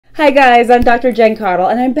Hi guys, I'm Dr. Jen Caudle,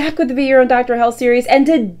 and I'm back with the Be Your Own Doctor Health series, and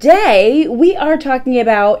today we are talking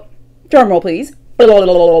about, drumroll please,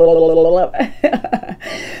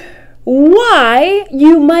 why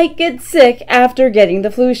you might get sick after getting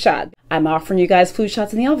the flu shot. I'm offering you guys flu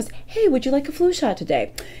shots in the office. Hey, would you like a flu shot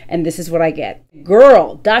today? And this is what I get.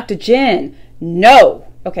 Girl, Dr. Jen, no.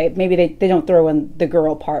 Okay, maybe they don't throw in the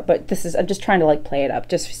girl part, but this is, I'm just trying to like play it up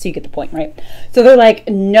just so you get the point, right? So they're like,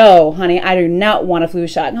 no, honey, I do not want a flu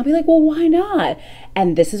shot. And I'll be like, well, why not?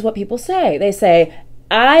 And this is what people say. They say,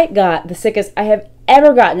 I got the sickest I have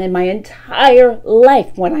ever gotten in my entire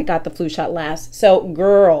life when I got the flu shot last. So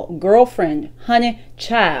girl, girlfriend, honey,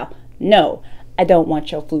 child, no, I don't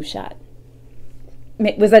want your flu shot.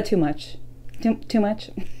 Was that too much? Too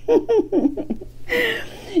much?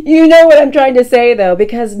 You know what I'm trying to say, though,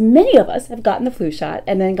 because many of us have gotten the flu shot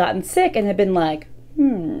and then gotten sick and have been like,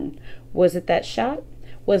 was it that shot?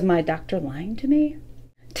 Was my doctor lying to me?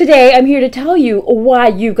 Today, I'm here to tell you why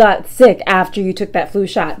you got sick after you took that flu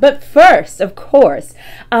shot. But first, of course,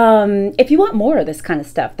 if you want more of this kind of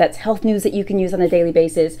stuff, that's health news that you can use on a daily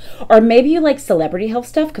basis, or maybe you like celebrity health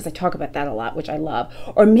stuff, because I talk about that a lot, which I love,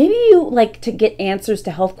 or maybe you like to get answers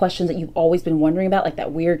to health questions that you've always been wondering about, like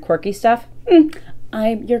that weird, quirky stuff,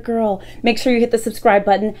 I'm your girl. Make sure you hit the subscribe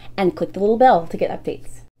button and click the little bell to get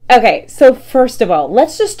updates. Okay, so first of all,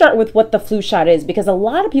 let's just start with what the flu shot is, because a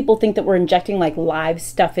lot of people think that we're injecting like live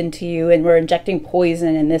stuff into you and we're injecting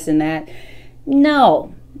poison and this and that.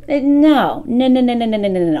 No. No.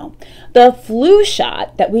 The flu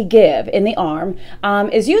shot that we give in the arm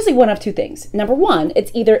is usually one of two things. Number one,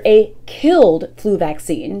 it's either a killed flu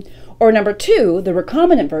vaccine, or number two, the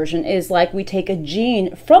recombinant version is like we take a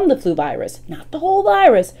gene from the flu virus, not the whole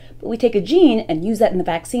virus, but we take a gene and use that in the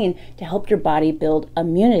vaccine to help your body build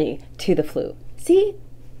immunity to the flu. See?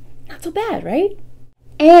 Not so bad, right?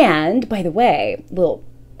 And by the way, little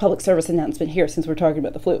public service announcement here since we're talking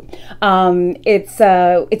about the flu.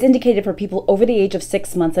 It's indicated for people over the age of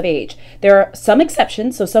 6 months of age. There are some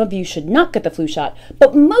exceptions, so some of you should not get the flu shot,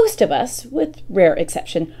 but most of us, with rare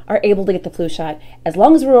exception, are able to get the flu shot as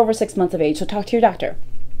long as we're over 6 months of age, so talk to your doctor.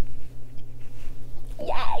 Yay,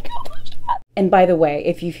 go flu shot! And by the way,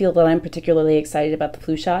 if you feel that I'm particularly excited about the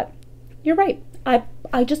flu shot, you're right.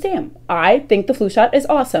 I just am. I think the flu shot is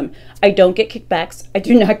awesome. I don't get kickbacks. I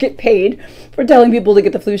do not get paid for telling people to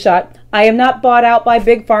get the flu shot. I am not bought out by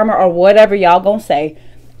Big Pharma or whatever y'all gonna say.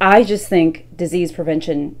 I just think disease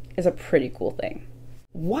prevention is a pretty cool thing.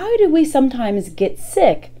 Why do we sometimes get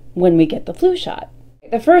sick when we get the flu shot?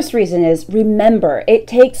 The first reason is, remember, it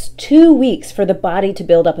takes 2 weeks for the body to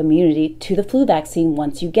build up immunity to the flu vaccine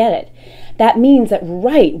once you get it. That means that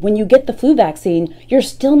right when you get the flu vaccine, you're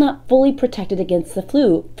still not fully protected against the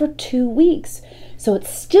flu for 2 weeks. So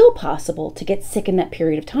it's still possible to get sick in that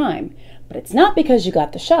period of time. But it's not because you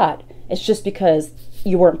got the shot, it's just because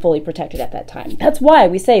you weren't fully protected at that time. That's why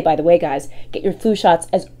we say, by the way, guys, get your flu shots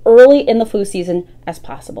as early in the flu season as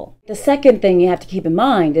possible. The second thing you have to keep in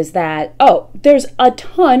mind is that, there's a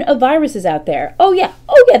ton of viruses out there. Oh yeah,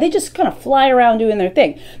 they just kind of fly around doing their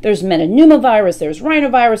thing. There's metapneumovirus, there's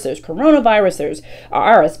rhinovirus, there's coronavirus, there's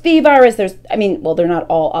RSV virus, they're not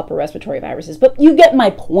all upper respiratory viruses, but you get my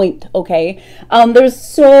point, okay? There's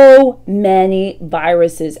so many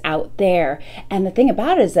viruses out there. And the thing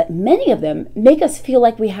about it is that many of them make us feel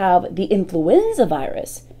like we have the influenza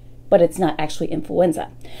virus, but it's not actually influenza.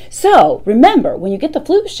 So remember, when you get the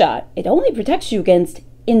flu shot, it only protects you against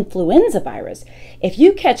influenza virus. If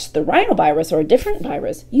you catch the rhinovirus or a different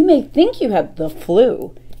virus, you may think you have the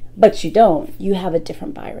flu, but you don't. You have a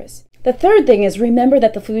different virus. The third thing is, remember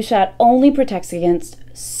that the flu shot only protects against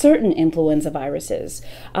certain influenza viruses.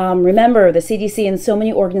 Remember, the CDC and so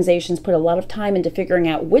many organizations put a lot of time into figuring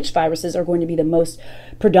out which viruses are going to be the most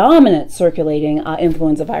predominant circulating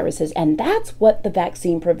influenza viruses, and that's what the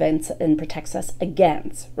vaccine prevents and protects us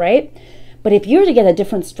against, right? But if you were to get a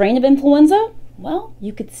different strain of influenza, well,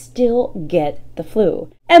 you could still get the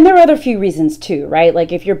flu. And there are other few reasons too, right?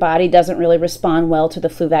 Like if your body doesn't really respond well to the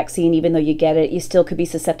flu vaccine, even though you get it, you still could be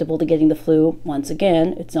susceptible to getting the flu. Once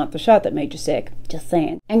again, it's not the shot that made you sick, just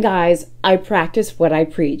saying. And guys, I practice what I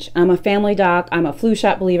preach. I'm a family doc, I'm a flu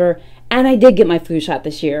shot believer, and I did get my flu shot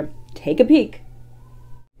this year. Take a peek.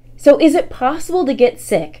 So is it possible to get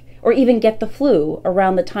sick or even get the flu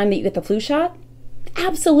around the time that you get the flu shot?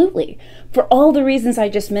 Absolutely. For all the reasons I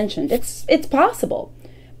just mentioned, it's possible.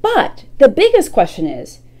 But the biggest question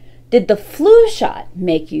is, did the flu shot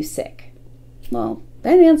make you sick? Well,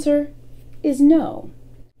 that answer is no.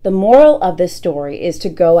 The moral of this story is to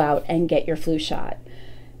go out and get your flu shot.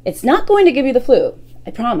 It's not going to give you the flu,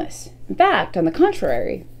 I promise. In fact, on the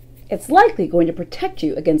contrary, it's likely going to protect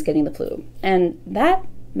you against getting the flu. And that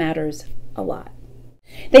matters a lot.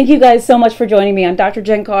 Thank you guys so much for joining me on Dr.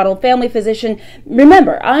 Jen Caudle, family physician.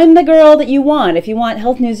 Remember, I'm the girl that you want. If you want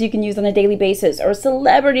health news you can use on a daily basis, or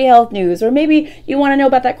celebrity health news, or maybe you want to know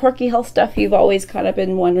about that quirky health stuff you've always kind of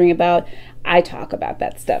been wondering about, I talk about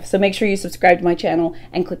that stuff. So make sure you subscribe to my channel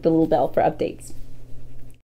and click the little bell for updates.